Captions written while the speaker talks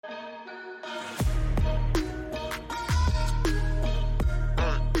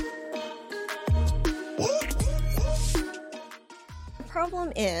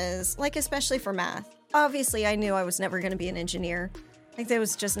problem is, like, especially for math, obviously I knew I was never going to be an engineer. Like, that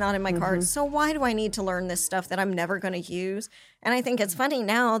was just not in my cards. So why do I need to learn this stuff that I'm never going to use? And I think it's funny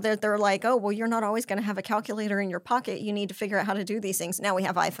now that they're like, oh, well, you're not always going to have a calculator in your pocket. You need to figure out how to do these things. Now we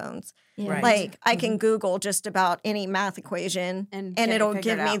have iPhones. Yeah. Right. Like, I can Google just about any math equation And and get it it'll figured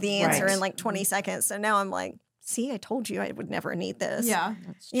give me out. the answer Right. in like 20 seconds. So now I'm like, see, I told you I would never need this. Yeah.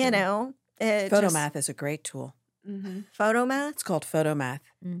 That's true. You know? Photomath is a great tool. Photo math? It's called Photomath.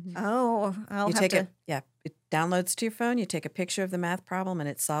 Oh, I'll You have take to. it downloads to your phone, you take a picture of the math problem, and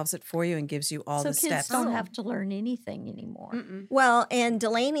it solves it for you and gives you all So the kids steps. don't have to learn anything anymore. Well, and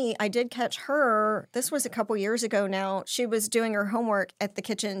Delaney, I did catch her. This was a couple years ago now. She was doing her homework at the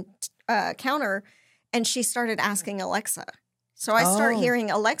kitchen counter, and she started asking Alexa. So I start Oh. hearing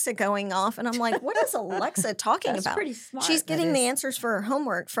Alexa going off, and I'm like, what is Alexa talking That's about? pretty smart. She's getting That the is. answers for her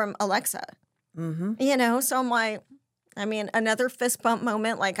homework from Alexa. Mm-hmm. You know, so I'm like, I mean, another fist bump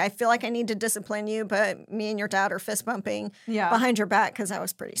moment. Like, I feel like I need to discipline you, but me and your dad are fist bumping Yeah. behind your back because I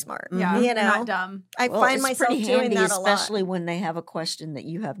was pretty smart. Yeah. You You're know, not dumb. I Well, find it's myself pretty doing handy, that a lot. especially when they have a question that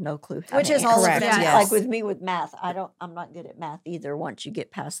you have no clue how Which to is all of answer. Correct, it. yes. Like with me with math, I'm not good at math either. Once you get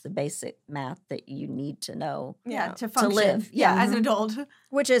past the basic math that you need to know. Yeah. Yeah. To function. live. Yeah. Yeah. As an adult.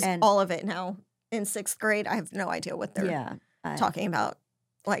 Which is And- all of it now. In 6th grade, I have no idea what they're Yeah, talking about.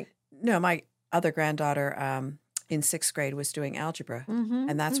 Like, No, my other granddaughter in 6th grade was doing algebra, Mm-hmm.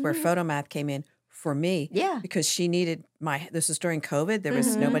 and that's where Photomath came in for me. Yeah. Because she needed this was during COVID. There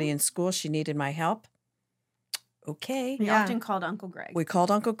was nobody in school. She needed my help. Okay. We Yeah. often called Uncle Greg. We called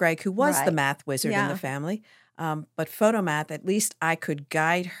Uncle Greg, who was the Right. math wizard in Yeah. the family. But Photomath, at least I could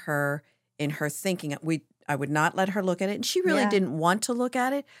guide her in her thinking. I would not let her look at it, and she really Yeah. didn't want to look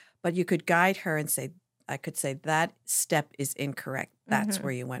at it, but you could guide her and say, I could say, that step is incorrect. That's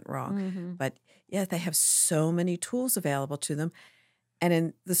where you went wrong. Mm-hmm. But yeah, they have so many tools available to them. And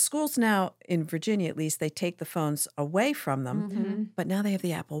in the schools now, in Virginia at least, they take the phones away from them, Mm-hmm. but now they have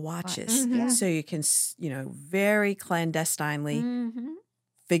the Apple Watches. Mhm. So you can, very clandestinely Mm-hmm.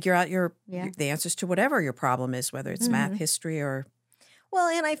 figure out Yeah. the answers to whatever your problem is, whether it's math, Mhm. history, or well,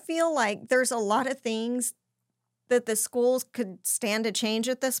 and I feel like there's a lot of things that the schools could stand to change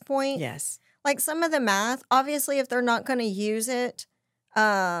at this point. yes. Like some of the math, obviously, if they're not going to use it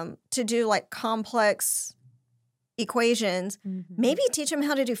to do like complex equations, maybe teach them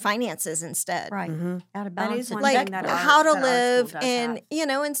how to do finances instead. Right. Mm-hmm. How to That balance is it. one Like thing that our- how to that our school live does and, have. you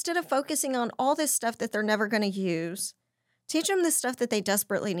know, instead of focusing on all this stuff that they're never going to use, teach them the stuff that they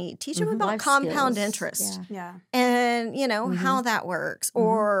desperately need. Teach them about Life compound skills. interest Yeah. Yeah. and, you know, how that works.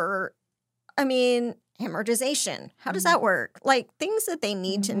 Or, I mean, amortization. How does that work? Like things that they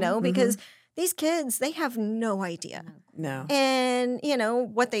need to know because these kids, they have no idea. No. And, you know,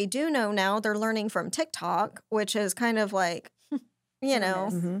 what they do know now, they're learning from TikTok, which is kind of like, you know,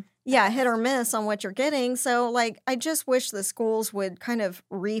 Mm-hmm. yeah, hit or miss on what you're getting. So, like, I just wish the schools would kind of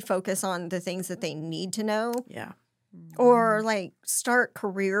refocus on the things that they need to know Yeah. or like start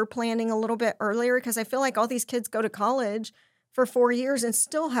career planning a little bit earlier because I feel like all these kids go to college for 4 years and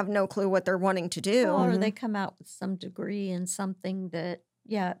still have no clue what they're wanting to do. Or they come out with some degree in something that,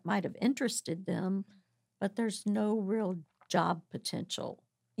 yeah, it might have interested them, but there's no real job potential.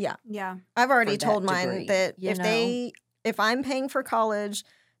 Yeah. I've already for that told mine degree, that you if I'm paying for college,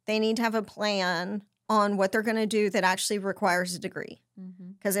 they need to have a plan on what they're going to do that actually requires a degree.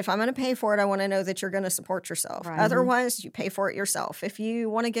 Because if I'm going to pay for it, I want to know that you're going to support yourself. Right. Otherwise, you pay for it yourself. If you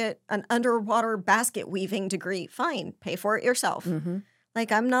want to get an underwater basket weaving degree, fine, pay for it yourself. Mm-hmm.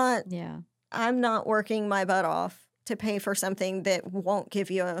 Like I'm not working my butt off to pay for something that won't give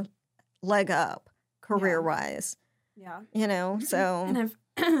you a leg up career-wise. Yeah. You know, so And I've,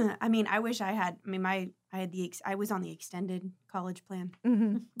 I mean, I wish I had. I mean, I was on the extended college plan,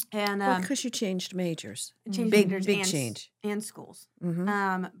 mhm. and Because you changed majors. changed Big majors big and, change. and schools.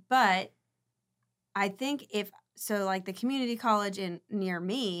 Mm-hmm. But I think like the community college near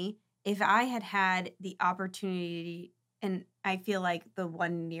me, if I had the opportunity, and I feel like the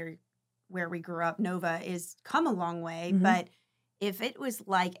one near where we grew up, Nova, is come a long way, Mhm. but if it was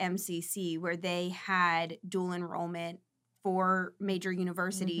like MCC where they had dual enrollment for major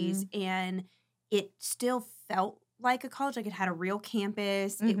universities and it still felt like a college, like it had a real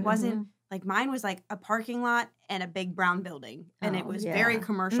campus. It Mhm. wasn't like mine was like a parking lot and a big brown building. And it Oh, was yeah. very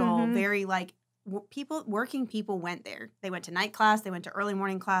commercial, Mhm. very like working people went there. They went to night class, they went to early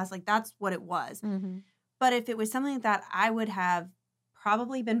morning class. Like that's what it was. But if it was something that I would have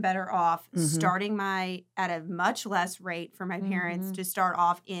probably been better off Mhm. starting at a much less rate for my parents Mhm. to start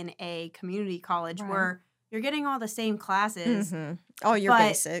off in a community college Right. where you're getting all the same classes Mhm. All your But-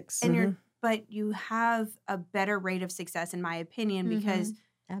 basics. and you're but you have a better rate of success, in my opinion, because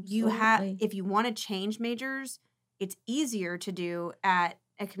you Absolutely. have, if you want to change majors, it's easier to do at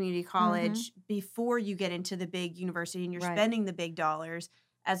a community college before you get into the big university and you're Right. spending the big dollars,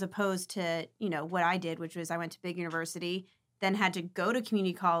 as opposed to, what I did, which was I went to big university, then had to go to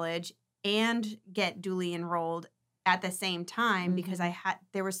community college and get duly enrolled at the same time because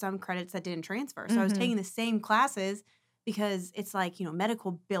there were some credits that didn't transfer. So I was taking the same classes because it's like,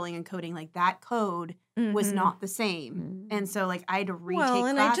 medical billing and coding, like that code was not the same. And so like I had to retake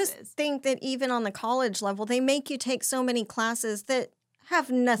and classes. I just think that even on the college level, they make you take so many classes that have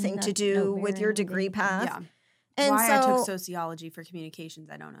nothing to do with your degree path. Yeah. And Why so, I took sociology for communications,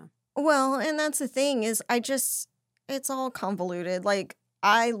 I don't know. well, and that's the thing is it's all convoluted. Like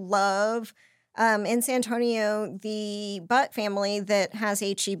I love in San Antonio, the Butt family that has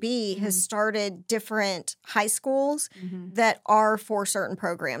HEB has started different high schools that are for certain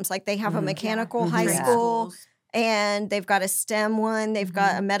programs. Like they have a mechanical high Yeah. school and they've got a STEM one, they've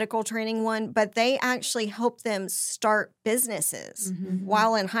got a medical training one, but they actually help them start businesses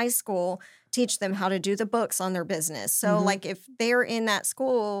while in high school, teach them how to do the books on their business. So like if they're in that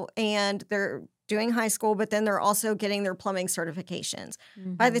school and they're doing high school, but then they're also getting their plumbing certifications.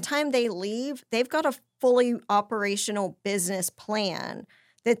 By the time they leave, they've got a fully operational business plan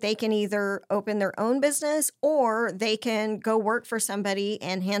that they can either open their own business or they can go work for somebody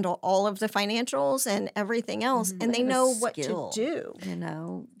and handle all of the financials and everything else. And they have a know what skill. to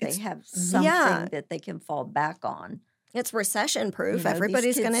do. They have something that they can fall back on. It's recession proof. You know,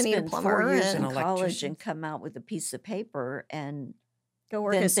 Everybody's these going to kids need a spend plumber 4 years and in college electrician. and come out with a piece of paper and go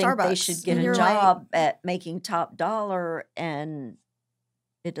work then at think Starbucks. they should get And a you're like, job at making top dollar, and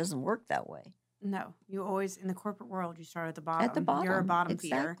it doesn't work that way. No, you always, in the corporate world, you start at the bottom. At the bottom, You're a bottom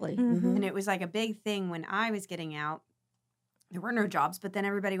feeder. exactly. And it was like a big thing when I was getting out. There were no jobs, but then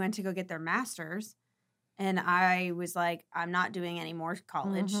everybody went to go get their masters. And I was like, I'm not doing any more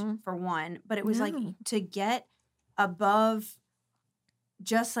college for one. But it was like to get above,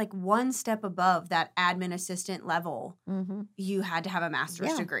 just like one step above that admin assistant level, you had to have a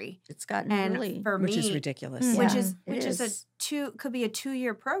master's degree. It's gotten And really, for me, Which is ridiculous. which Yeah, is it which is is. could be a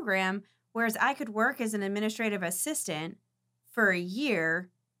 2-year program, whereas I could work as an administrative assistant for a year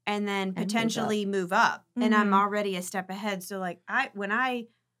and then potentially move up. And I'm already a step ahead. So like when I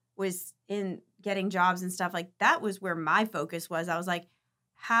was in getting jobs and stuff, like that was where my focus was. I was like,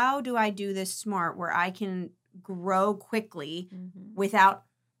 how do I do this smart where I can grow quickly without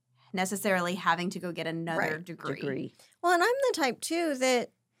necessarily having to go get another degree. well, and I'm the type too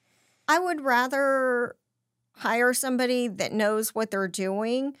that I would rather hire somebody that knows what they're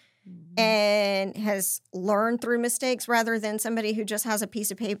doing and has learned through mistakes rather than somebody who just has a piece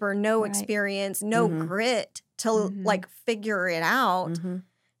of paper, no experience, no grit to like figure it out. I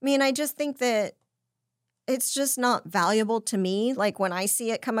mean, I just think that it's just not valuable to me. Like when I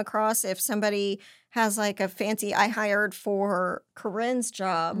see it come across, if somebody has like a fancy, I hired for Corinne's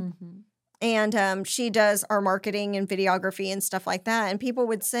job and she does our marketing and videography and stuff like that. And people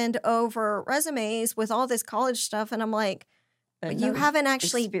would send over resumes with all this college stuff. And I'm like, but you haven't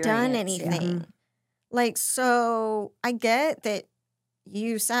actually done anything. Like, so I get that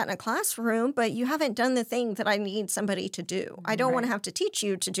you sat in a classroom, but you haven't done the thing that I need somebody to do. I don't want to have to teach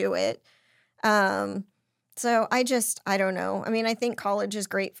you to do it. So I don't know. I mean, I think college is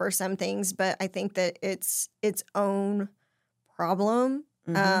great for some things, but I think that it's its own problem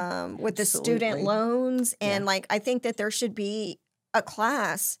with the student loans. And like, I think that there should be a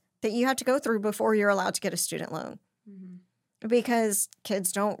class that you have to go through before you're allowed to get a student loan. Because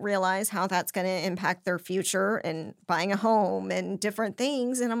kids don't realize how that's going to impact their future and buying a home and different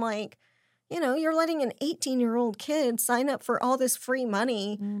things. And I'm like, you're letting an 18-year-old kid sign up for all this free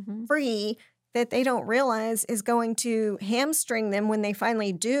money, free, that they don't realize is going to hamstring them when they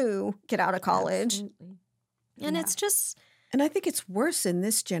finally do get out of college. Absolutely. And it's just... And I think it's worse in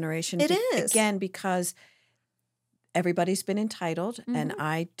this generation. It is. Again, because everybody's been entitled and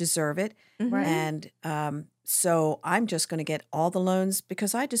I deserve it. Right. And so I'm just going to get all the loans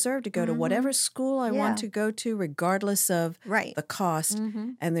because I deserve to go to whatever school I want to go to, regardless of the cost.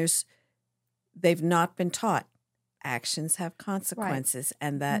 And they've not been taught actions have consequences,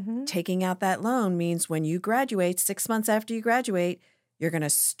 and that taking out that loan means when you graduate, 6 months after you graduate, you're going to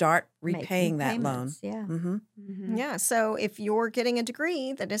start repaying that loan. Yeah. Yeah. So if you're getting a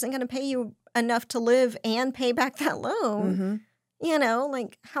degree that isn't going to pay you enough to live and pay back that loan,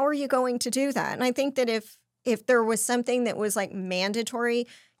 like how are you going to do that? And I think that if there was something that was like mandatory,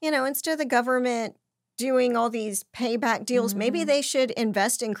 instead of the government doing all these payback deals. Maybe they should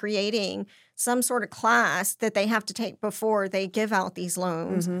invest in creating some sort of class that they have to take before they give out these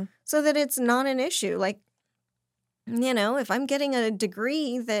loans so that it's not an issue. Like, you know, if I'm getting a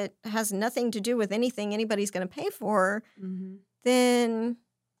degree that has nothing to do with anything anybody's going to pay for, then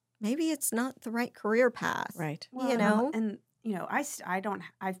maybe it's not the right career path. Right. Well, you know? And, you know,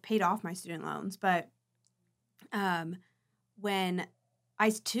 I've paid off my student loans, but when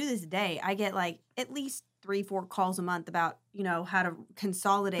to this day, I get like at least 3-4 calls a month about, you know, how to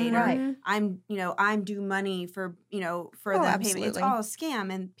consolidate. Or I'm due money for, you know, for the payment. It's all a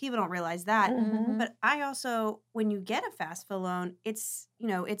scam and people don't realize that. But I also, when you get a fast fill loan, it's, you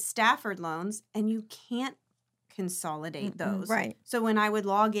know, it's Stafford loans and you can't consolidate those. Right. So when I would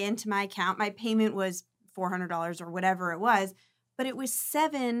log into my account, my payment was $400 or whatever it was, but it was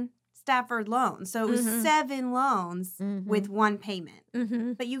 7 Stafford loans. So it was 7 loans with 1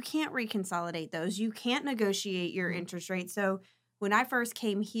 payment. But you can't reconsolidate those. You can't negotiate your interest rate. So when I first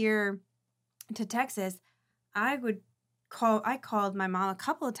came here to Texas, I called my mom a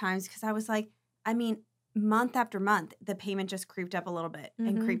couple of times because I was like, I mean, month after month, the payment just creeped up a little bit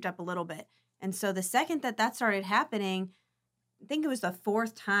and creeped up a little bit. And so the second that started happening, I think it was the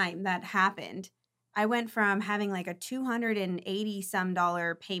 4th time that happened, I went from having like a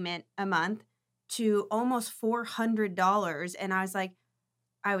 $280-some payment a month to almost $400. And I was like,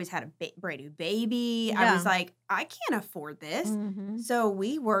 I always had a brand new baby. I was like, I can't afford this. So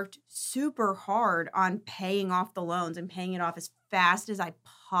we worked super hard on paying off the loans and paying it off as fast as I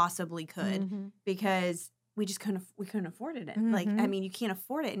possibly could because we just couldn't afford it. Like, I mean, you can't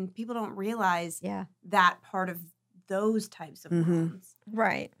afford it. And people don't realize that part of those types of loans.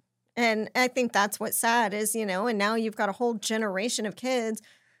 Right. And I think that's what's sad is, you know, and now you've got a whole generation of kids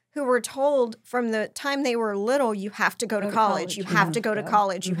who were told from the time they were little, you have to go to college. You have to go to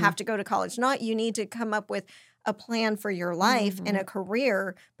college. You have to go to college. Not you need to come up with a plan for your life and a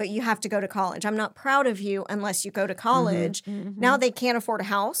career, but you have to go to college. I'm not proud of you unless you go to college. Now they can't afford a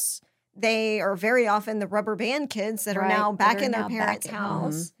house. They are very often the rubber band kids that are now back in their parents'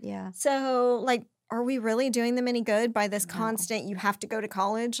 house. Yeah. So, like, are we really doing them any good by this constant, you have to go to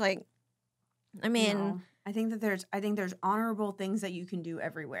college? Like, I mean... No. I think there's honorable things that you can do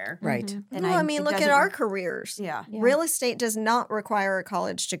everywhere. Right. And I mean, look at our careers. Yeah. Real estate does not require a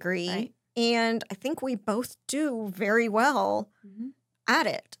college degree. Right. And I think we both do very well at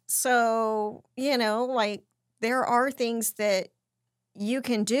it. So, you know, like, there are things that you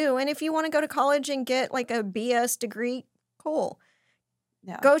can do. And if you want to go to college and get like a BS degree, cool.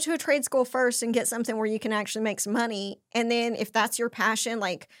 Yeah. Go to a trade school first and get something where you can actually make some money. And then if that's your passion,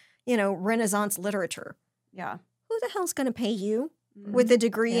 like, you know, Renaissance literature. Yeah. Who the hell's going to pay you with a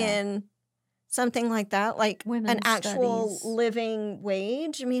degree in something like that? Like an actual living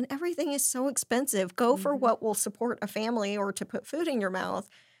wage? I mean, everything is so expensive. Go for what will support a family or to put food in your mouth.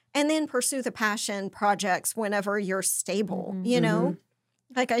 And then pursue the passion projects whenever you're stable, you know?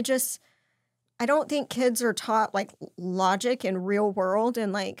 Like, I don't think kids are taught, like, logic in real world.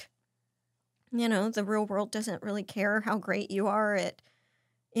 And, like, you know, the real world doesn't really care how great you are at,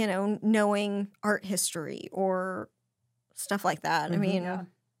 you know, knowing art history or stuff like that. I mean,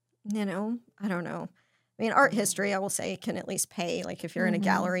 you know, I don't know. I mean, art history, I will say, can at least pay, like if you're in a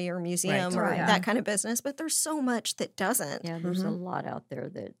gallery or museum or that kind of business. But there's so much that doesn't. Yeah, there's a lot out there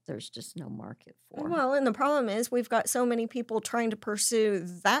that there's just no market for. Well, and the problem is we've got so many people trying to pursue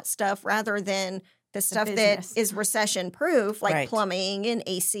that stuff rather than the stuff that is recession-proof, like plumbing and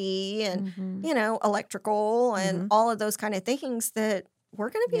AC and, you know, electrical and all of those kind of things that we're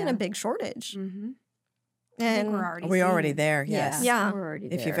going to be in a big shortage. And we're already there, yes. Yeah. We're already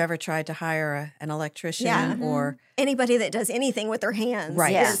if there. you've ever tried to hire an electrician or... anybody that does anything with their hands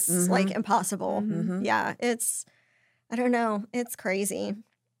is, like, impossible. Yeah, it's... I don't know. It's crazy.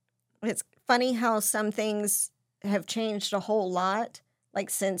 It's funny how some things have changed a whole lot,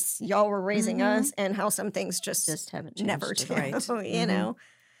 like, since y'all were raising us, and how some things just haven't changed. Never do, you know?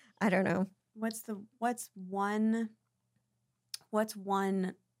 I don't know. What's one,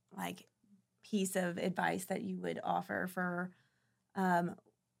 like, piece of advice that you would offer for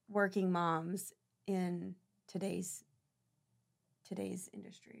working moms in today's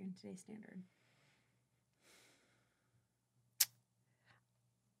industry and today's standard?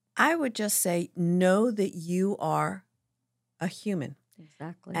 I would just say, know that you are a human.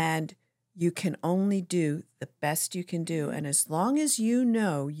 Exactly. And you can only do the best you can do. And as long as you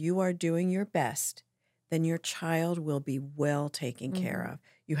know you are doing your best, then your child will be well taken care of.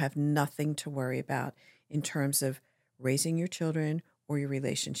 You have nothing to worry about in terms of raising your children or your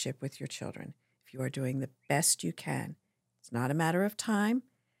relationship with your children. If you are doing the best you can, it's not a matter of time.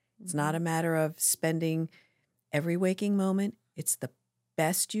 It's not a matter of spending every waking moment. It's the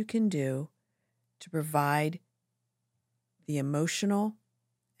best you can do to provide the emotional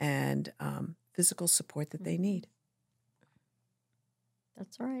and physical support that they need.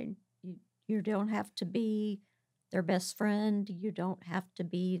 That's right. You don't have to be their best friend. You don't have to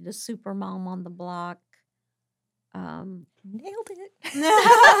be the super mom on the block. Nailed it.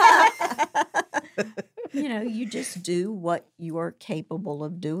 You just do what you are capable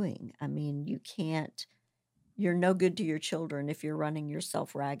of doing. I mean, you're no good to your children if you're running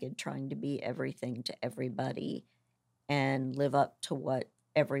yourself ragged trying to be everything to everybody and live up to what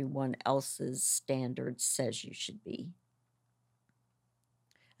everyone else's standards says you should be.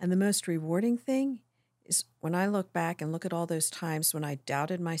 And the most rewarding thing is when I look back and look at all those times when I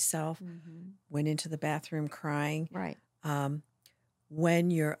doubted myself, went into the bathroom crying. Right.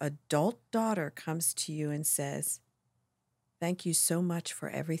 When your adult daughter comes to you and says, "Thank you so much for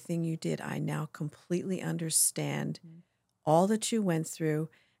everything you did. I now completely understand all that you went through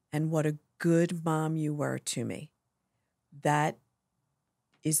and what a good mom you were to me." That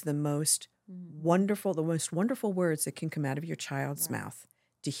is the most wonderful words that can come out of your child's mouth,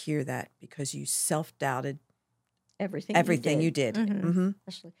 to hear that, because you self-doubted everything you did.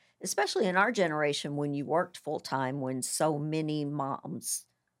 Especially in our generation, when you worked full-time, when so many moms,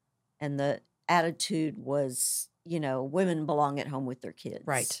 and the attitude was, women belong at home with their kids.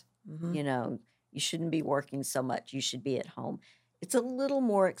 Right. You shouldn't be working so much. You should be at home. It's a little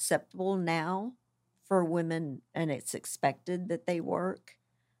more acceptable now for women, and it's expected that they work.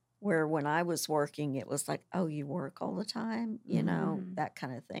 Where when I was working, it was like, oh, you work all the time, that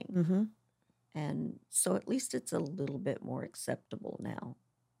kind of thing. And so at least it's a little bit more acceptable now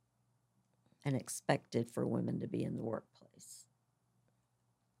and expected for women to be in the workplace.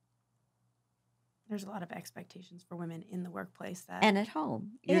 There's a lot of expectations for women in the workplace and at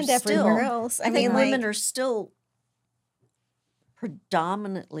home. And everywhere else. I mean, women are still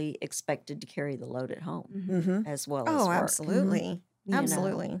predominantly expected to carry the load at home as well as work. Absolutely.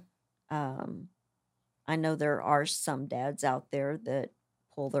 Absolutely. I know there are some dads out there that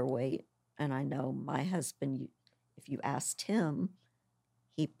pull their weight, and I know my husband, if you asked him,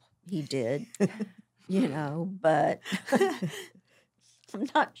 he did, but I'm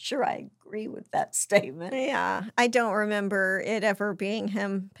not sure I agree with that statement. Yeah, I don't remember it ever being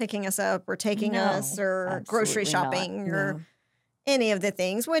him picking us up or taking us or grocery shopping or any of the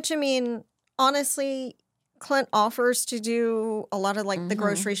things, which, I mean, honestly, Clint offers to do a lot of the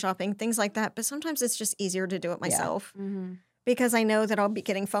grocery shopping, things like that. But sometimes it's just easier to do it myself because I know that I'll be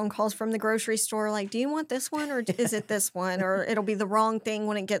getting phone calls from the grocery store. Like, do you want this one or is it this one? Or it'll be the wrong thing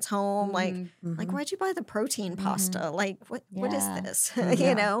when it gets home. Like, why'd you buy the protein pasta? Like, what is this?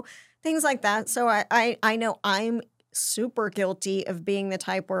 Things like that. So I know I'm super guilty of being the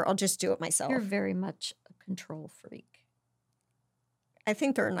type where I'll just do it myself. You're very much a control freak. I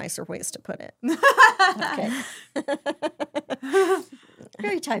think there are nicer ways to put it. Okay.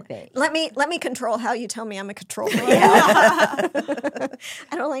 Very type A. Let me control how you tell me I'm a control freak. I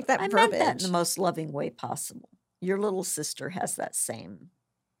don't like that verbiage. meant that in the most loving way possible. Your little sister has that same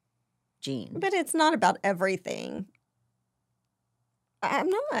gene. But it's not about everything. I'm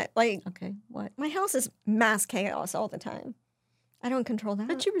not. Okay, what? My house is mass chaos all the time. I don't control that.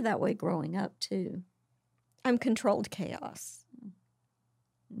 But you were that way growing up, too. I'm controlled chaos.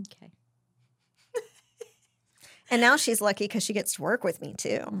 Okay. And now she's lucky because she gets to work with me,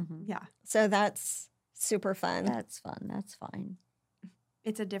 too. Yeah. So that's super fun. That's fun. That's fine.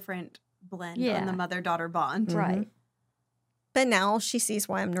 It's a different blend on the mother-daughter bond. Right. But now she sees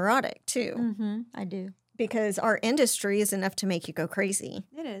why I'm neurotic, too. I do. Because our industry is enough to make you go crazy.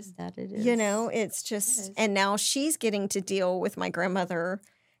 It is. That it is. It's just, and now she's getting to deal with my grandmother,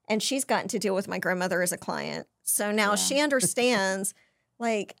 and she's gotten to deal with my grandmother as a client. So now she understands,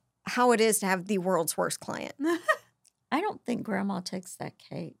 how it is to have the world's worst client. I don't think Grandma takes that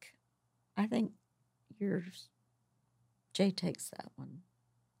cake. I think Jay takes that one.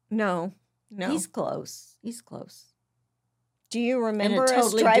 No. He's close. Do you remember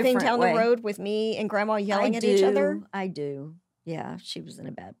us driving down the road with me and Grandma yelling at each other? I do. Yeah, she was in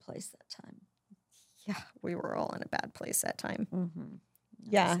a bad place that time. Yeah, we were all in a bad place that time.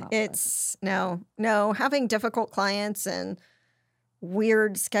 Yeah, it's no. Having difficult clients and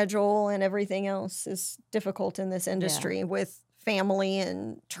weird schedule and everything else is difficult in this industry with family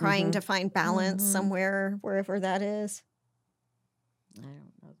and trying to find balance somewhere, wherever that is. I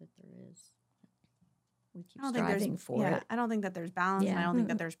don't know that there is. We keep striving for it. I don't think that there's balance, and I don't think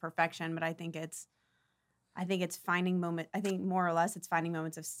that there's perfection, but I think it's finding moment. I think more or less it's finding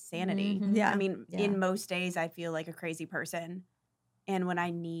moments of sanity. Yeah. I mean, in most days I feel like a crazy person, And when I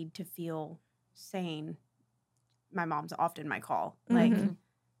need to feel sane, my mom's often my call.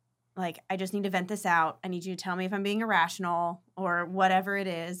 Like, I just need to vent this out. I need you to tell me if I'm being irrational or whatever it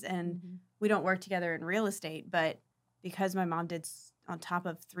is. And we don't work together in real estate, but because my mom did on top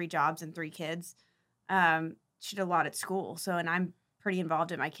of 3 jobs and 3 kids, she did a lot at school. So, and I'm pretty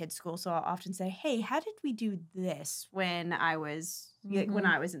involved in my kids' school. So I'll often say, hey, how did we do this when I was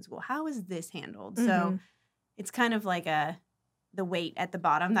in school? How was this handled? So it's kind of like the weight at the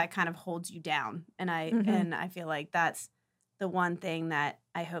bottom that kind of holds you down. And I feel like that's the one thing that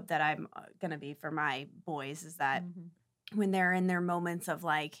I hope that I'm going to be for my boys is that when they're in their moments of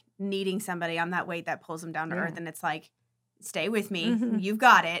like needing somebody, I'm that weight that pulls them down to earth. And it's like, stay with me. You've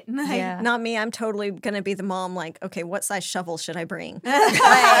got it. Like, not me. I'm totally going to be the mom like, okay, what size shovel should I bring? If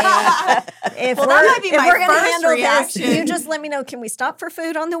that might be my first reaction. This, you just let me know, can we stop for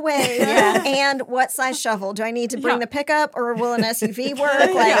food on the way? And what size shovel? Do I need to bring the pickup or will an SUV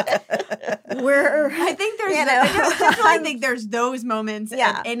work? Like, I think there's, I definitely think there's those moments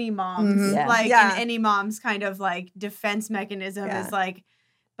at any mom's, in any mom's kind of like defense mechanism is like,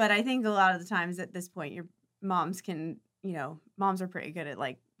 but I think a lot of the times at this point, your moms can, moms are pretty good at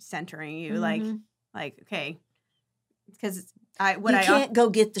like centering you, like, okay, because you can't go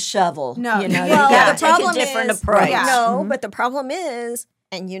get the shovel. No, you got to take a different approach. No, but the problem is,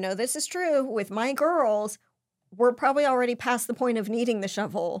 and this is true with my girls, we're probably already past the point of needing the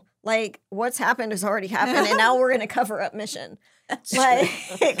shovel. Like, what's happened has already happened, and now we're in a cover-up mission.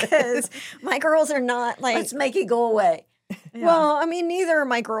 Because my girls are not like, let's make it go away. Well, I mean, neither of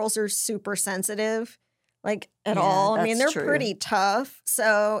my girls are super sensitive. Like, at all. I mean, they're pretty tough.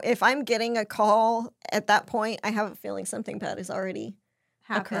 So if I'm getting a call at that point, I have a feeling something bad has already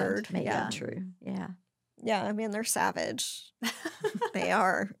occurred. Maybe true. Yeah. Yeah, I mean, they're savage. They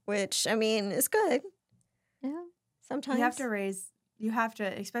are, which, I mean, is good. Yeah. Sometimes. You have to,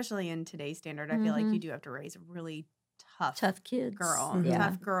 especially in today's standard, I feel like you do have to raise a really tough kids. Girl.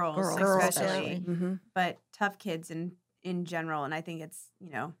 Tough girls especially. But tough kids in general. And I think it's,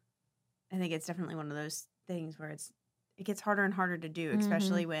 I think it's definitely one of those things where it gets harder and harder to do,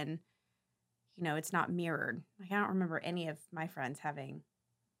 especially when, it's not mirrored. Like, I don't remember any of my friends having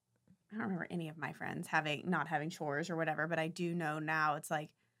not having chores or whatever, but I do know now it's like,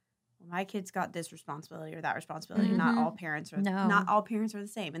 well, my kid's got this responsibility or that responsibility. Not all parents are the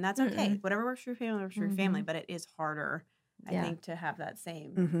same. And that's okay. Whatever works for your family works for your family, but it is harder, I think, to have that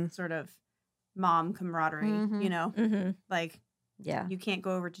same sort of mom camaraderie, like, you can't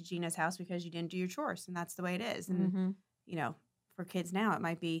go over to Gina's house because you didn't do your chores, and that's the way it is. And, for kids now, it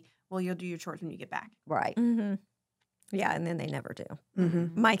might be, well, you'll do your chores when you get back. Right. Yeah, and then they never do.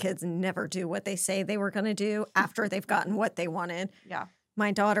 My kids never do what they say they were going to do after they've gotten what they wanted. Yeah.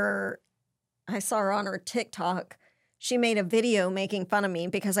 My daughter, I saw her on her TikTok. She made a video making fun of me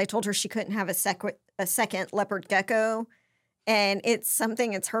because I told her she couldn't have a second leopard gecko. And it's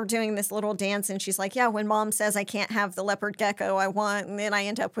her doing this little dance, and she's like, yeah, when mom says I can't have the leopard gecko I want, and then I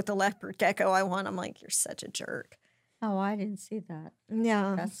end up with the leopard gecko I want, I'm like, you're such a jerk. Oh, I didn't see that.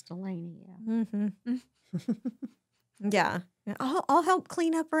 Yeah. That's Delaney, Yeah. I'll help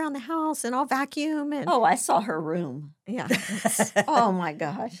clean up around the house, and I'll vacuum. And I saw her room. Yeah. Oh, my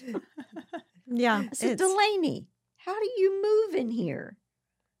gosh. Yeah. I said, Delaney, how do you move in here?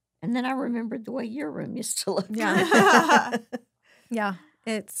 And then I remembered the way your room used to look. Yeah. Yeah.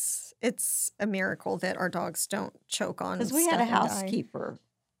 It's a miracle that our dogs don't choke on. Because we had a housekeeper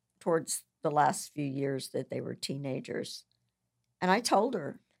towards the last few years that they were teenagers. And I told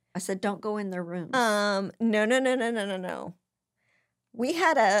her, I said, don't go in their rooms. No. We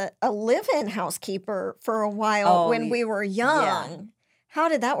had a live-in housekeeper for a while when we were young. Yeah. How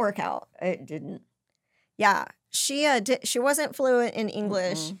did that work out? It didn't. Yeah. She wasn't fluent in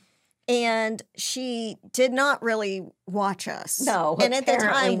English. And she did not really watch us. No, and at the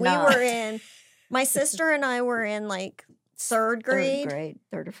time not. My sister and I were in like third grade,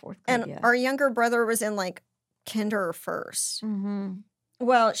 third or fourth grade. And our younger brother was in like kinder or first.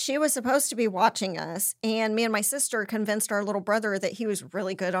 Well, she was supposed to be watching us, and me and my sister convinced our little brother that he was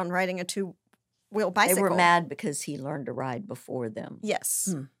really good on riding a two-wheel bicycle. They were mad because he learned to ride before them.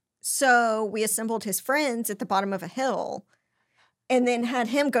 Yes. So we assembled his friends at the bottom of a hill, and then had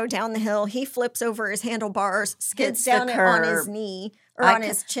him go down the hill. He flips over his handlebars, skids down it on his knee or on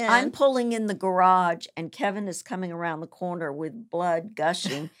his chin. I'm pulling in the garage, and Kevin is coming around the corner with blood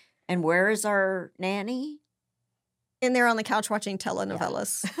gushing. And where is our nanny? In there on the couch watching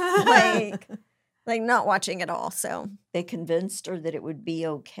telenovelas. Yeah. like not watching at all. So they convinced her that it would be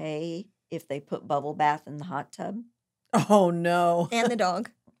okay if they put bubble bath in the hot tub. Oh, no. And the dog.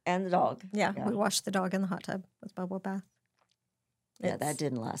 And the dog. Yeah, we washed the dog in the hot tub with bubble bath. Yeah, that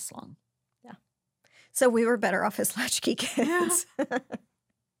didn't last long. Yeah. So we were better off as latchkey kids. That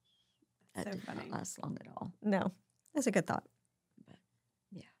So did funny. not last long at all. No, that's a good thought. But,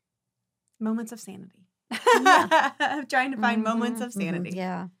 yeah. Moments of sanity. Yeah. I'm trying to find moments of sanity.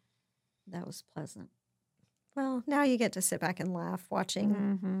 Yeah. That was pleasant. Well, now you get to sit back and laugh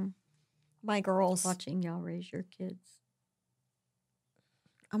watching my girls. Watching y'all raise your kids.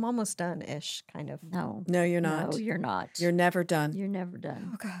 I'm almost done-ish, kind of. No. No, you're not. No, you're not. You're never done. You're never done.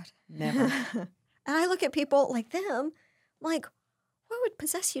 Oh, God. Never. And I look at people like them, like, what would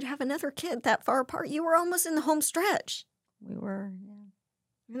possess you to have another kid that far apart? You were almost in the home stretch. We were, yeah.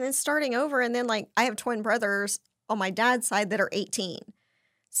 And then starting over, and then, like, I have twin brothers on my dad's side that are 18.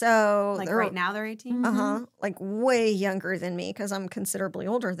 So Like they're, right now they're 18? like way younger than me because I'm considerably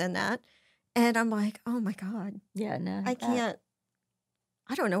older than that. And I'm like, oh my God, Yeah, no. I can't.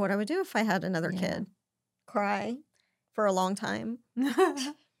 I don't know what I would do if I had another kid. Cry for a long time.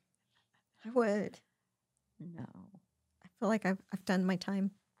 I would. No. I feel like I've done my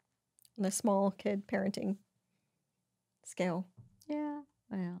time on a small kid parenting scale. Yeah.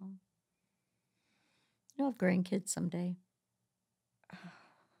 Well. You'll have grandkids someday.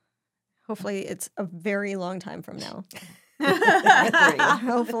 Hopefully, it's a very long time from now. I agree.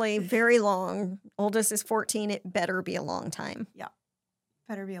 Hopefully, very long. Oldest is 14. It better be a long time.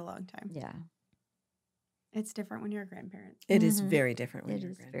 Better be a long time. Yeah. It's different when you're a grandparent. It is very different when It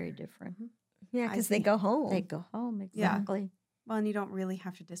you're is a very grandparent. different. Yeah, I because they see. go home. They go home. Yeah. Exactly. Well, and you don't really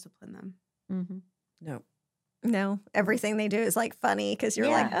have to discipline them. Mm-hmm. No. No, everything they do is like funny because you're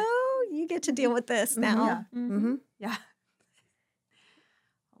like, Yeah. oh, you get to deal with this now. Yeah. Mm-hmm. Yeah.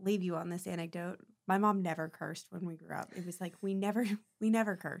 I'll leave you on this anecdote. My mom never cursed when we grew up. It was like we never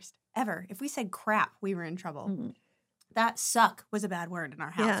cursed ever. If we said crap, we were in trouble. Mhm. That suck was a bad word in our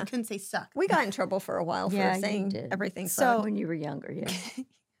house. Yeah. I couldn't say suck. We got in trouble for a while for Yeah, you saying did. everything. So- So When you were younger, yeah.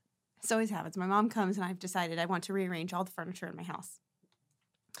 This always happens. My mom comes and I've decided I want to rearrange all the furniture in my house.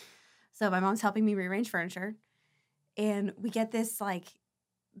 So my mom's helping me rearrange furniture. And we get this like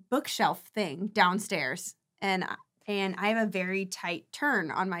bookshelf thing downstairs. And I have a very tight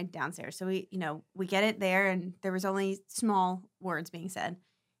turn on my downstairs. So we get it there and there was only small words being said.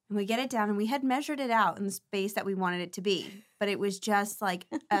 And we get it down and we had measured it out in the space that we wanted it to be. But it was just like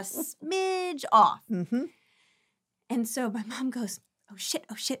a smidge off. Mm-hmm. And so my mom goes, oh shit,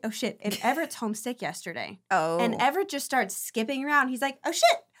 oh shit, oh shit. And Everett's homesick yesterday. oh, And Everett just starts skipping around. He's like, oh shit,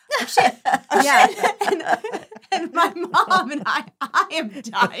 oh shit, oh Yeah. shit. And my mom and I am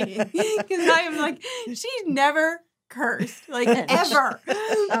dying. Because I am like, she's never cursed, like ever.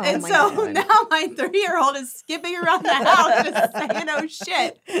 And my so God. now my 3-year-old is skipping around the house just saying, oh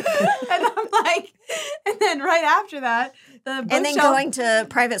shit. And I'm like, and then right after that, the and then bookshelf- going to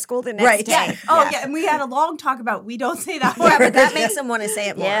private school the next Right. day. Yeah. Oh, yeah. And we had a long talk about we don't say that word. Yeah, but that makes them want to say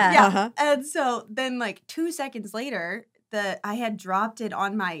it more. Yeah. Yeah. Uh-huh. And so then like 2 seconds later, I had dropped it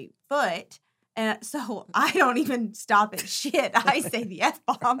on my foot. And so I don't even stop at shit. I say the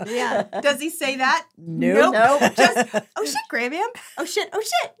F-bomb. Yeah. Does he say that? Nope. Nope. Just, oh shit, Grandmam. Oh shit, oh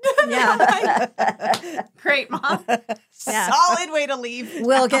shit. Yeah. Great, Mom. Yeah. Solid way to leave.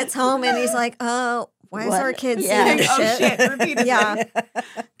 Will gets home and he's like, oh, why is What? our kid Yeah. saying Oh shit? shit, repeatedly. Yeah.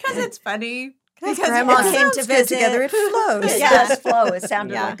 Because it's funny. Because Because grandma it came to sounds good visit. together. It flows. It Yeah. does flow. It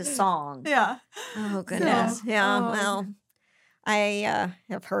sounded Yeah. like a song. Yeah. Oh, goodness. So, yeah. oh. Well, I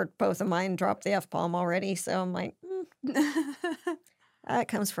have heard both of mine drop the F-bomb already. So I'm like, that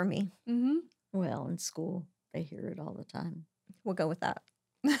comes from me. Mm-hmm. Well, in school, they hear it all the time. We'll go with that.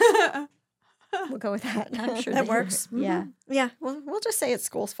 We'll go with that. I'm sure That they hear works. it. Yeah. Yeah. Well, we'll just say it's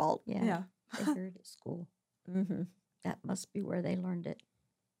school's fault. Yeah. Yeah. They hear it at school. Mm-hmm. That must be where they learned it.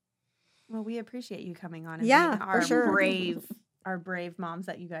 Well, we appreciate you coming on and Yeah, being for our sure. brave moms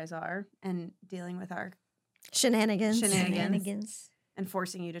that you guys are and dealing with our Shenanigans. Shenanigans. and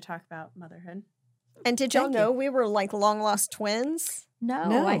forcing you to talk about motherhood. And did y'all Thank you. know we were like long lost twins?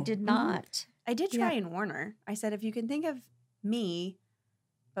 No, I No. did Mhm. not. I did try Yeah. and warn her. I said, if you can think of me,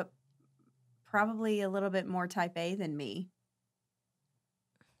 but probably a little bit more type A than me.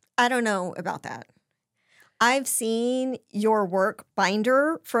 I don't know about that. I've seen your work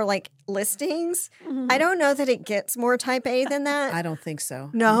binder for like listings. I don't know that it gets more type A than that. I don't think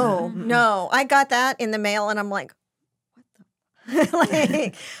so. No, Mm-mm. no. I got that in the mail and I'm like, what the?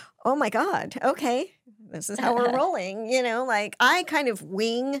 Like, oh my God. Okay. This is how we're rolling. You know, like I kind of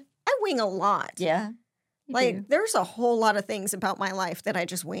wing. I wing a lot. Yeah. you Like do. there's a whole lot of things about my life that I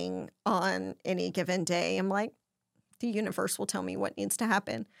just wing on any given day. I'm like, the universe will tell me what needs to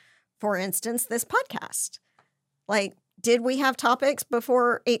happen. For instance, this podcast. Like, did we have topics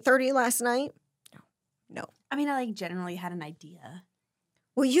before 8:30 last night? No. I mean, I like generally had an idea.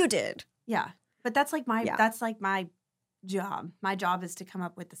 Well, you did. Yeah. But that's like my job. My job is to come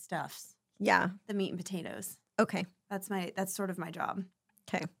up with the stuffs. Yeah. The meat and potatoes. Okay. That's sort of my job.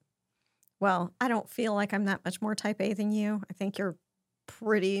 Okay. Well, I don't feel like I'm that much more type A than you. I think you're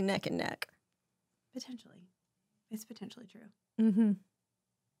pretty neck and neck. Potentially. It's potentially true. Mm-hmm.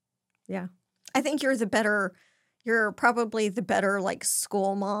 Yeah. I think you're probably the better like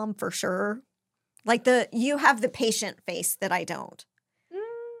school mom for sure. Like you have the patient face that I don't.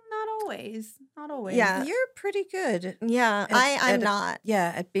 Not always. Not always. Yeah. You're pretty good. Yeah. I'm not.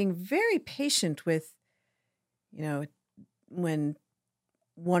 Yeah. At being very patient with, when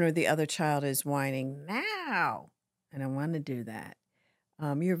one or the other child is whining now, and I want to do that.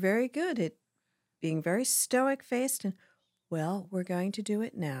 You're very good at being very stoic faced and, well, we're going to do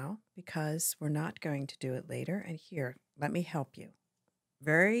it now because we're not going to do it later. And here, let me help you.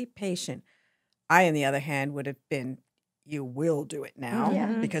 Very patient. I, on the other hand, would have been, you will do it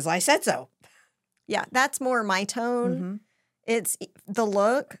now because I said so. Yeah, that's more my tone. Mm-hmm. It's the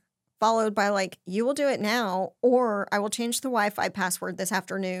look followed by like, you will do it now, or I will change the Wi-Fi password this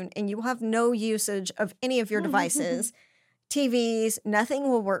afternoon and you will have no usage of any of your devices. TVs, nothing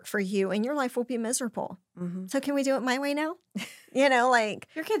will work for you and your life will be miserable. Mm-hmm. So can we do it my way now? Like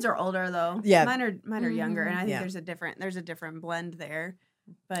your kids are older though. Yeah. Mine are younger, and I think there's a different blend there.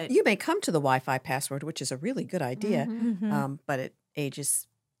 But you may come to the Wi-Fi password, which is a really good idea. But at ages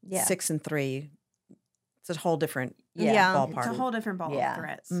 6 and 3, it's a whole different ballpark. It's a whole different ball of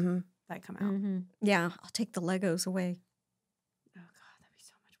threats that come out. Yeah, I'll take the Legos away. Oh God, that'd be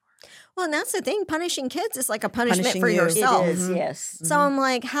so much work. Well, and that's the thing. Punishing kids is like a punishment Punishing for you. yourself. It is, yes. So I'm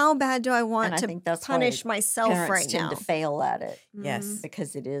like, how bad do I want And I to think that's punish why myself parents right tend now? to fail at it. Yes.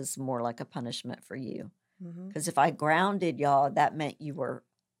 Because it is more like a punishment for you. Because if I grounded y'all, that meant you were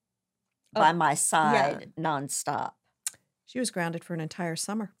by my side nonstop. She was grounded for an entire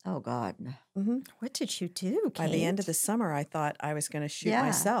summer. Oh, God. What did you do, Kate? By the end of the summer, I thought I was going to shoot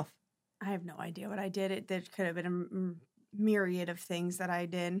myself. I have no idea what I did. There could have been a myriad of things that I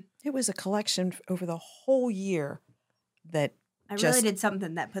did. It was a collection over the whole year that I really did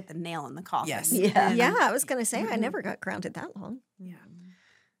something that put the nail in the coffin. Yes. Yeah, I was going to say, I never got grounded that long. Yeah.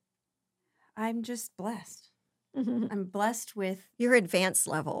 I'm just blessed. I'm blessed with your advanced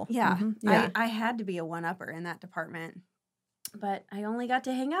level. Yeah. Yeah. I had to be a one-upper in that department. But I only got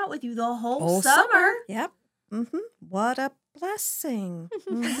to hang out with you the whole summer. Yep. What a blessing.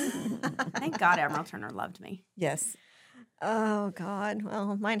 Thank God Admiral Turner loved me. Yes. Oh, God.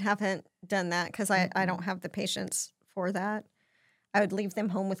 Well, mine haven't done that because I don't have the patience for that. I would leave them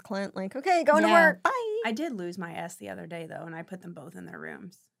home with Clint, like, okay, going to work. Bye. I did lose my S the other day, though, and I put them both in their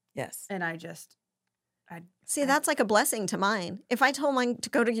rooms. Yes. And See, that's like a blessing to mine. If I told mine to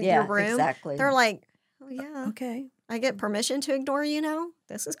go to your room, exactly. They're like, oh, yeah. Okay. I get permission to ignore you now?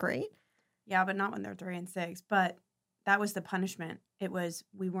 This is great. Yeah, but not when they're 3 and 6. But that was the punishment. It was,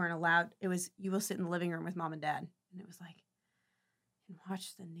 we weren't allowed. It was, you will sit in the living room with mom and dad. And it was like, and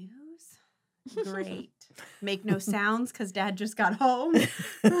watch the news? Great. Make no sounds because dad just got home.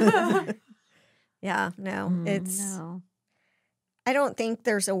 Yeah, no. No. I don't think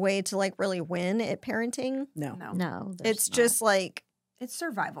there's a way to like really win at parenting. No. It's just like it's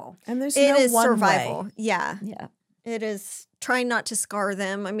survival. And there's it no is one survival. way. Yeah. Yeah. It is trying not to scar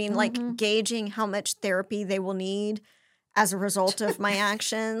them. I mean, like gauging how much therapy they will need as a result of my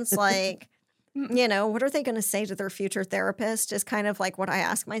actions. Like, what are they going to say to their future therapist is kind of like what I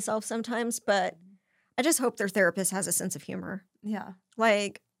ask myself sometimes. But I just hope their therapist has a sense of humor. Yeah.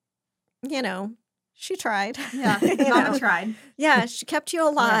 Like, she tried. Yeah. Mama tried. Yeah. She kept you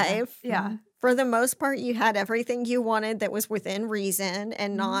alive. Yeah. For the most part, you had everything you wanted that was within reason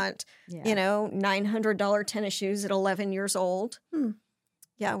and not, $900 tennis shoes at 11 years old.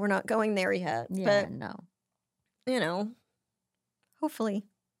 Yeah, we're not going there yet. Yeah, but, no. Hopefully.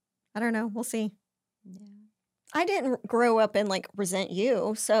 I don't know. We'll see. Yeah. I didn't grow up and like resent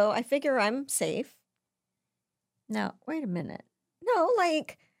you, so I figure I'm safe. No, wait a minute. No,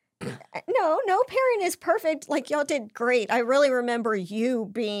 like... No parent is perfect. Like, y'all did great. I really remember you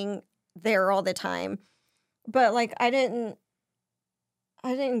being there all the time. But, like, I didn't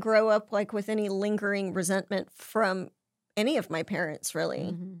grow up, like, with any lingering resentment from any of my parents,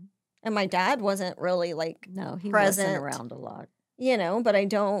 really. And my dad wasn't really, like, he present. wasn't around a lot. But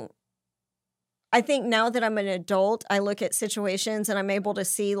I think now that I'm an adult, I look at situations and I'm able to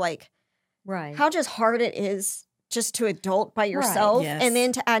see, like, how just hard it is just to adult by yourself and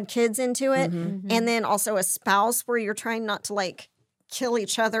then to add kids into it. And then also a spouse where you're trying not to like kill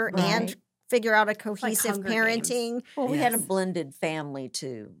each other and figure out a cohesive parenting. Games. Well, we had a blended family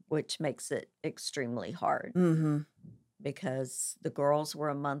too, which makes it extremely hard. because the girls were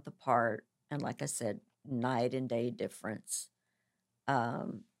a month apart. And like I said, night and day difference.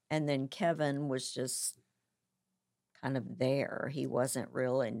 And then Kevin was just kind of there. He wasn't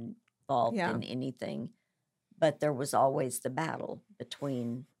real involved in anything. But there was always the battle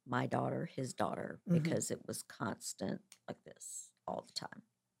between my daughter, his daughter, because it was constant like this all the time.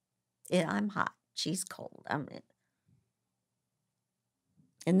 Yeah, I'm hot. She's cold. And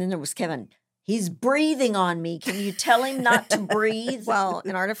then there was Kevin. He's breathing on me. Can you tell him not to breathe? Well,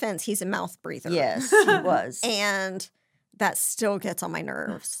 in our defense, he's a mouth breather. Yes, he was. And that still gets on my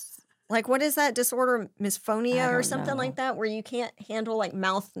nerves. Like, what is that disorder, misphonia or something like that, where you can't handle like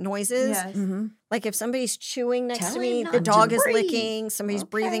mouth noises? Yes. Like if somebody's chewing next Tell to me, him the not to dog is breathe. licking, somebody's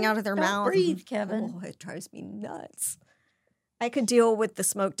breathing out of their Don't mouth. breathe, Kevin. Oh, it drives me nuts. I could deal with the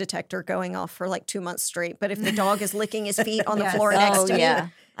smoke detector going off for like 2 months straight, but if the dog is licking his feet on the Yes. floor next to me,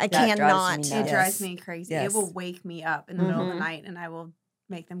 I That drives me cannot. nuts. It drives me crazy. Yes. It will wake me up in the middle of the night, and I will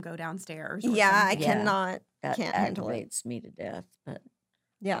make them go downstairs. Or Yeah, I something. cannot. That Can't handle it. aggravates me to death. But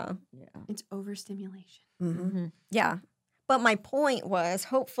Yeah. It's overstimulation. Yeah. But my point was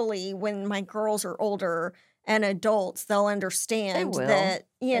hopefully when my girls are older and adults, they'll understand will. that,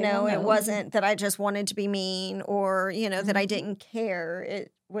 They will it know. wasn't that I just wanted to be mean or, that I didn't care.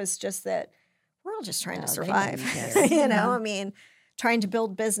 It was just that we're all just trying to No, they survive. didn't care. I mean, trying to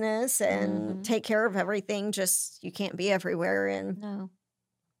build business and take care of everything. Just you can't be everywhere. And no.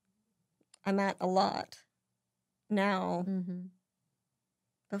 I'm at a lot now. Mm-hmm.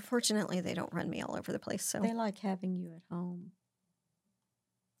 But fortunately, they don't run me all over the place. So They like having you at home,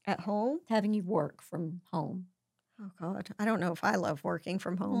 at home, having you work from home. oh God, I don't know if I love working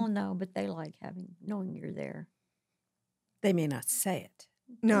from home. Well, no, but they like knowing you're there. They may not say it.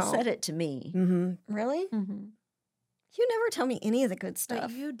 No, They said it to me. really? Mm-hmm. You never tell me any of the good But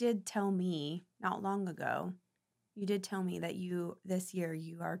stuff. you did tell me not long ago. You did tell me that this year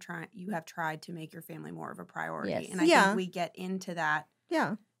you have tried to make your family more of a priority. Yes. And I think we get into that.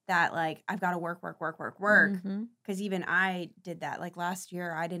 Yeah. That like I've got to work. Mm-hmm. Because even I did that. Like last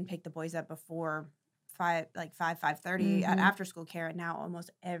year, I didn't pick the boys up before 5:30 at after school care. And now almost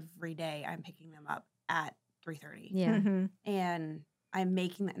every day I'm picking them up at 3:30. Yeah. And I'm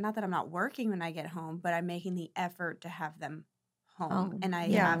making that. Not that I'm not working when I get home, but I'm making the effort to have them home. And I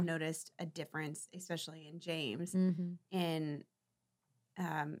have noticed a difference, especially in James, in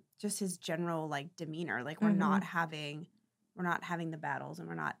just his general like demeanor. Like we're not having the battles, and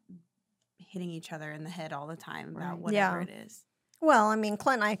we're not hitting each other in the head all the time about whatever it is. Well, I mean,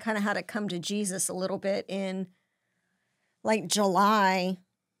 Clint and I kind of had to come to Jesus a little bit in like July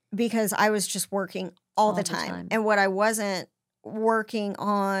because I was just working all the time. And what I wasn't working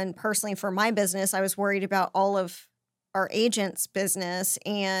on personally for my business, I was worried about all of our agents' business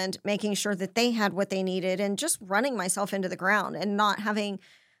and making sure that they had what they needed and just running myself into the ground and not having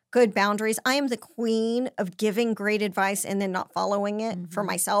good boundaries. I am the queen of giving great advice and then not following it for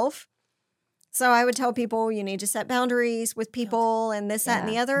myself. So I would tell people you need to set boundaries with people and this, that, and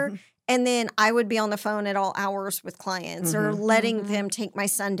the other. And then I would be on the phone at all hours with clients or letting them take my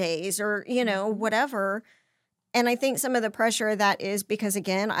Sundays or, whatever. And I think some of the pressure of that is because,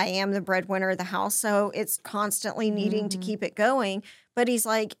 again, I am the breadwinner of the house. So it's constantly needing to keep it going. But he's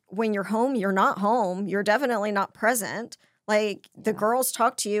like, when you're home, you're not home. You're definitely not present. Like the girls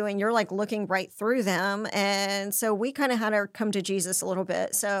talk to you and you're like looking right through them. And so we kind of had to come to Jesus a little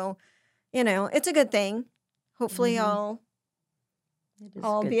bit. So, it's a good thing. Hopefully I'll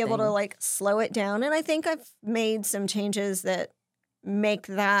be able to like slow it down. And I think I've made some changes that make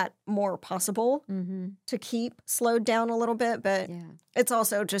that more possible to keep slowed down a little bit. But it's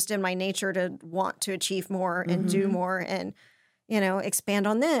also just in my nature to want to achieve more and do more and, expand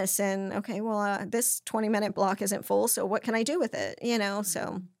on this. And, okay, well, this 20-minute block isn't full. So what can I do with it?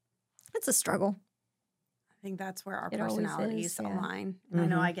 So it's a struggle. I think that's where our personalities align. And Mm-hmm. I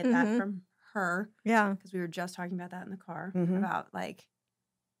know I get that from her. Yeah. Because we were just talking about that in the car about like,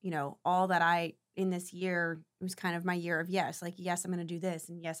 all that in this year, it was kind of my year of yes. Like, yes, I'm going to do this.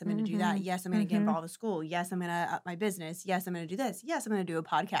 And yes, I'm going to do that. Yes, I'm going to get involved with school. Yes, I'm going to up my business. Yes, I'm going to do this. Yes, I'm going to do a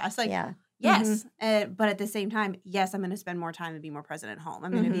podcast. Like, yes. But at the same time, yes, I'm going to spend more time and be more present at home.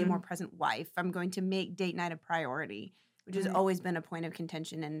 I'm going to be a more present wife. I'm going to make date night a priority, which has always been a point of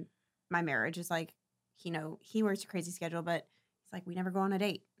contention in my marriage. Is like, he works a crazy schedule, but it's like, we never go on a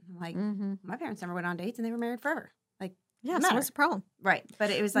date. I'm like, my parents never went on dates and they were married forever. Like, yeah, so what's the problem? Right.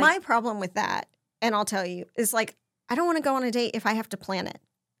 But it was like, my problem with that, and I'll tell you, is like, I don't want to go on a date if I have to plan it.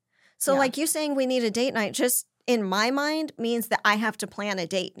 So like you saying we need a date night, just in my mind means that I have to plan a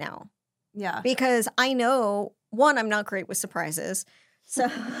date now. Yeah. Because I know, one, I'm not great with surprises. So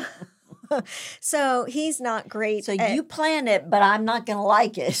So he's not great. So you plan it, but I'm not going to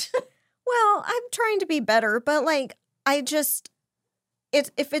like it. Well, I'm trying to be better, but like I just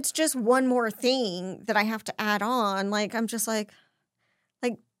if it's just one more thing that I have to add on, like I'm just like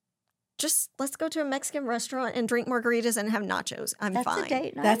just let's go to a Mexican restaurant and drink margaritas and have nachos. I'm That's fine. a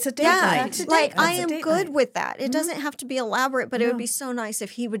date night. That's a date Yeah, night. like That's I a am date good night. with that. It doesn't have to be elaborate, but it would No. be so nice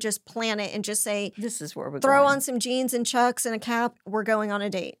if he would just plan it and just say, This is where we're throw going. on some jeans and chucks and a cap. We're going on a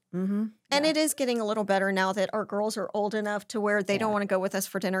date. Mm-hmm. And it is getting a little better now that our girls are old enough to where they don't want to go with us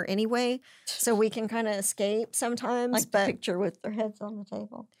for dinner anyway. So we can kind of escape sometimes. Like the but picture with their heads on the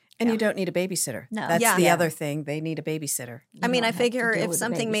table. And you don't need a babysitter. No. That's Yeah. the Yeah. other thing. They need a babysitter. I mean, don't I have to figure deal if with a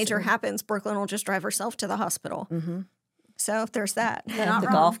something major babysitter. happens, Brooklyn will just drive herself to the hospital. Mm-hmm. So there's that. They're And not the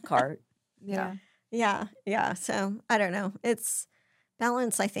wrong. golf cart. Yeah. Yeah. So I don't know. It's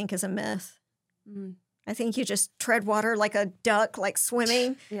balance, I think, is a myth. Mhm. I think you just tread water like a duck, like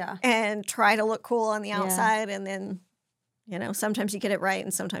swimming, Yeah. and try to look cool on the Yeah. outside. And then, sometimes you get it right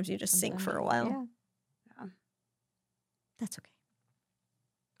and sometimes you just sink for a while. Yeah. That's okay.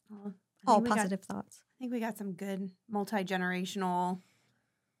 Well, All we got- positive thoughts. I think we got some good multi-generational,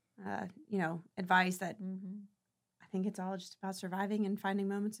 advice that Mm-hmm. I think it's all just about surviving and finding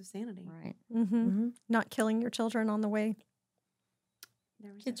moments of sanity. Right. Mm-hmm. Mm-hmm. Not killing your children on the way.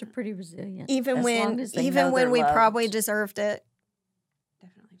 Never said Kids are that. pretty resilient. Even as long when as they know we they're probably loved. deserved it.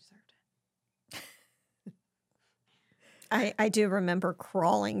 Definitely deserved it. I do remember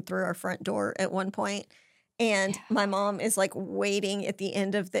crawling through our front door at one point, and my mom is like waiting at the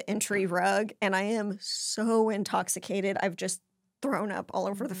end of the entry rug, and I am so intoxicated. I've just thrown up all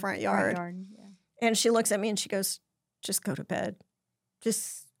over the front yard. Yeah. And she looks at me and she goes, "Just go to bed."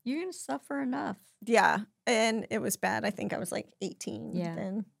 Just, You're going to suffer enough. yeah. And it was bad. I think I was like 18 Yeah.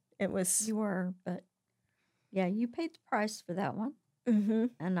 then. It was, You were, but yeah, you paid the price for that one. mm-hmm.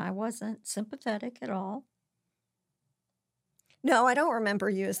 And I wasn't sympathetic at all. No, I don't remember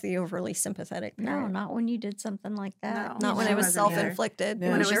you as the overly sympathetic No, parent. not when you did something like that. No. Not when I it was wasn't either. self-inflicted. No.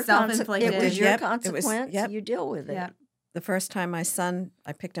 When it was your self-inflicted. It was your Yep, it was- consequence. yep. You deal with it. Yeah. The first time my son,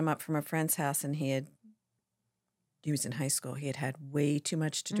 I picked him up from a friend's house, and he was in high school. He had had way too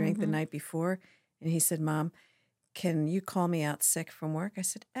much to drink the Mhm. night before. And he said, "Mom, can you call me out sick from work?" I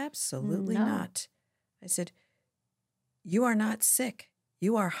said, "Absolutely No. not." I said, "You are not sick.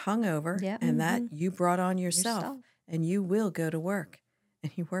 You are hungover, Yep. and that you brought on yourself, Yourself. and you will go to work."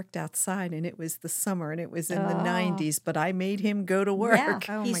 And he worked outside, and it was the summer, and it was in the Oh. 90s, but I made him go to work. Yeah.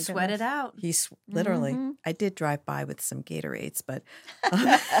 Oh He my sweated goodness. out. He literally, Mhm. I did drive by with some Gatorades, but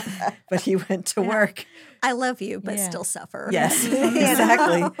but he went to Yeah. work. I love you, but Yeah. still suffer. Yes, You know?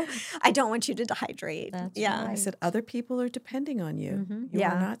 exactly. I don't want you to dehydrate. That's yeah. I right. said, other people are depending on you. Mhm. You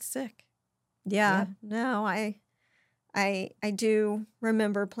Yeah. are not sick. Yeah. No, I do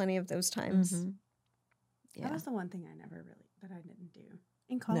remember plenty of those times. Mhm. That Yeah. was the one thing I didn't do.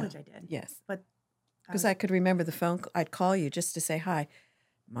 In college, I did. Yes. But Because I could remember the phone, I'd call you just to say hi.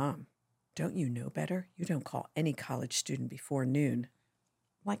 Mom, don't you know better? You don't call any college student before noon.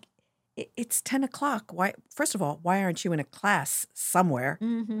 Like, it's 10 o'clock. Why? First of all, why aren't you in a class somewhere?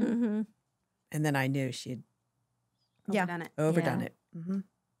 Mhm. Mm-hmm. And then I knew she'd Yeah. overdone it. overdone Yeah. it. Mm-hmm.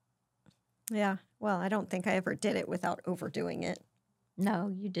 Yeah. Well, I don't think I ever did it without overdoing it.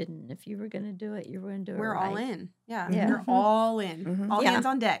 No, you didn't. If you were going to do it, you were going to do it We're all right. in. Yeah. Yeah. We're all in. Mhm. All Yeah. hands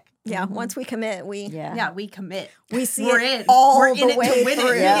on deck. Yeah. Mhm. Once we commit, we Yeah. We commit. we see We're it in. all We're the in it way to win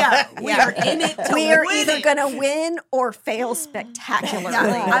through. it. Yeah. Yeah. We are in it to We are win either it. going to win or fail spectacularly.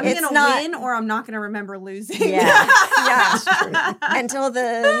 Yeah. I'm It's going to not- win or I'm not going to remember losing. Yeah. Yeah. That's true. until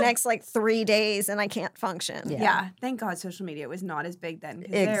the next like 3 days and I can't function. Yeah. Yeah. Thank God social media was not as big then.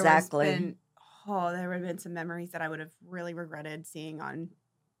 'Cause Exactly. There would have been some memories that I would have really regretted seeing on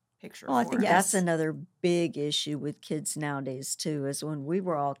picture Well, I think Yes. that's another big issue with kids nowadays too. Is when we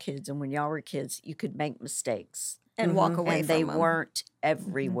were all kids and when y'all were kids, you could make mistakes And Mhm. walk away and from they them. weren't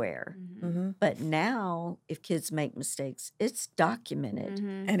everywhere. Mm-hmm. But now, if kids make mistakes, it's documented.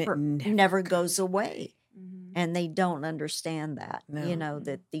 Mm-hmm. And it For- never, never goes away. Mm-hmm. And they don't understand that. No. You know,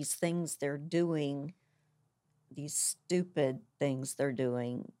 that these things they're doing, these stupid things they're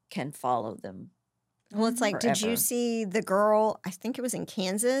doing, can follow them. Well, it's like, did Forever. you see the girl, I think it was in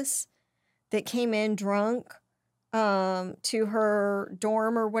Kansas, that came in drunk to her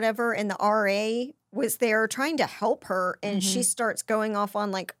dorm or whatever, and the RA was there trying to help her, and she starts going off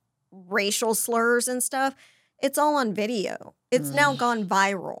on like racial slurs and stuff. It's all on video. It's now gone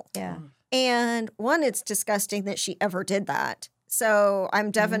viral. Yeah. And one, it's disgusting that she ever did that. So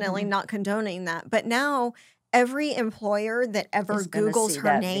I'm definitely not condoning that. But now every employer that ever Is gonna Googles see her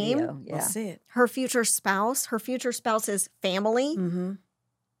that name, video. we'll Yeah. see it. her future spouse's family, Mm-hmm.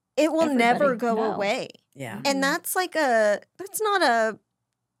 it will never go away. Yeah. And that's not a,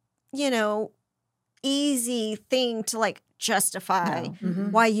 easy thing to like justify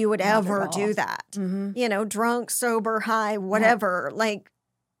why you would ever do that. Drunk, sober, high, whatever. Like,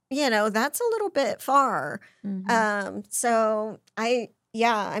 that's a little bit far. So I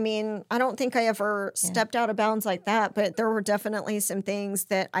don't think I ever stepped out of bounds like that, but there were definitely some things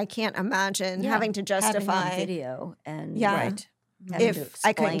that I can't imagine having to justify. Having on video and right. If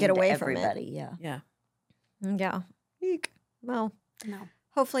I couldn't get away from it. Yeah. Eek. Well, no.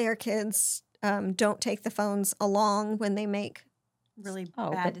 Hopefully our kids don't take the phones along when they make really bad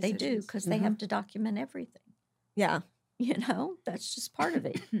but decisions. they do because they have to document everything. Yeah. That's just part of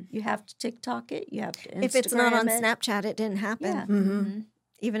it. You have to TikTok it. You have to Instagram if it's not on it. Snapchat, it didn't happen.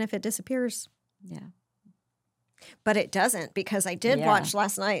 Yeah. Even if it disappears. Yeah. But it doesn't, because I did watch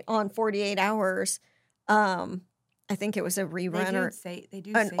last night on 48 Hours. I think it was a rerun or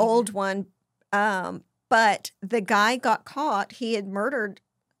an old one. But the guy got caught. He had murdered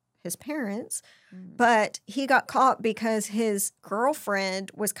his parents, but he got caught because his girlfriend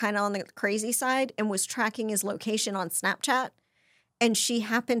was kind of on the crazy side and was tracking his location on Snapchat. And she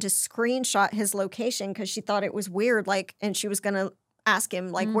happened to screenshot his location because she thought it was weird. And she was going to ask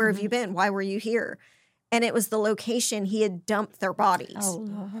him, where have you been? Why were you here? And it was the location he had dumped their bodies. Oh,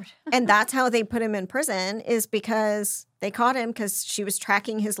 Lord. And that's how they put him in prison, is because they caught him because she was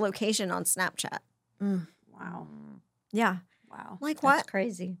tracking his location on Snapchat. Wow. Yeah. Wow. That's what?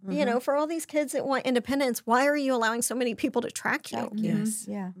 Crazy. For all these kids that want independence, why are you allowing so many people to track you? Yes.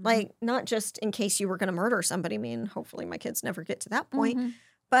 Yeah. Not just in case you were going to murder somebody. I mean, hopefully my kids never get to that point.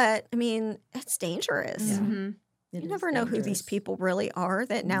 But, I mean, it's dangerous. Yeah. You never know who these people really are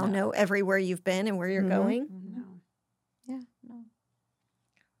that now know everywhere you've been and where you're going. No. Yeah. No.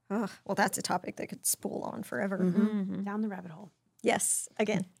 Ugh, well, that's a topic that could spool on forever. Down the rabbit hole. Yes,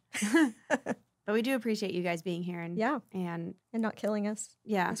 again. But we do appreciate you guys being here and not killing us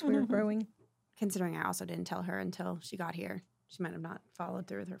as we're growing. Considering I also didn't tell her until she got here. She might have not followed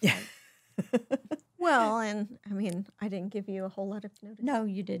through with her flight. Well, and I mean, I didn't give you a whole lot of notice. No,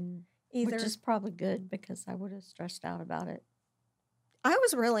 you didn't. Either. Which is probably good, because I would have stressed out about it. I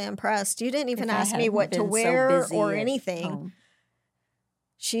was really impressed. You didn't even ask me what to wear or anything. Home.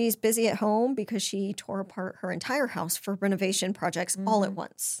 She's busy at home because she tore apart her entire house for renovation projects all at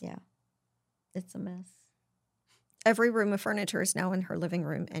once. Yeah. It's a mess. Every room of furniture is now in her living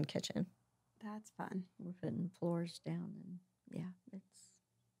room and kitchen. That's fun. We're putting floors down, and it's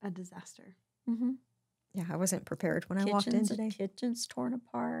a disaster. Yeah, I wasn't prepared when I walked in today. Kitchen's torn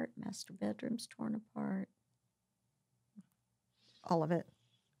apart. Master bedroom's torn apart. All of it.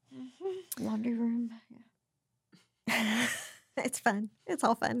 Laundry room. Yeah. It's fun. It's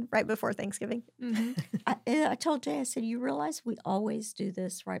all fun right before Thanksgiving. I told Jay, I said, you realize we always do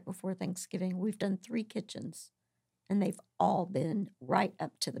this right before Thanksgiving. We've done 3 kitchens, and they've all been right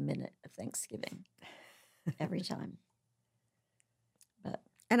up to the minute of Thanksgiving every time.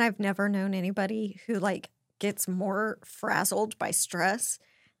 And I've never known anybody who gets more frazzled by stress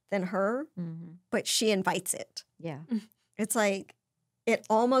than her, but she invites it. Yeah. It's it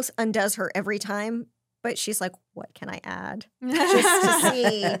almost undoes her every time, but she's like, what can I add? Just to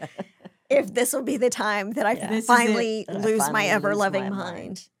see if this will be the time that I finally lose my ever-loving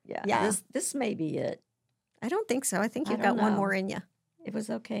mind. Yeah. This may be it. I don't think so. I think you've got one more in you. It was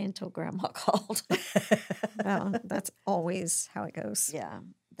okay until Grandma called. Well, that's always how it goes. Yeah.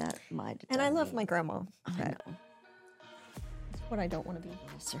 That might. And I love my grandma. I know. That's what I don't want to be.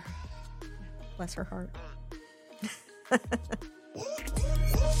 Bless her. Bless her heart.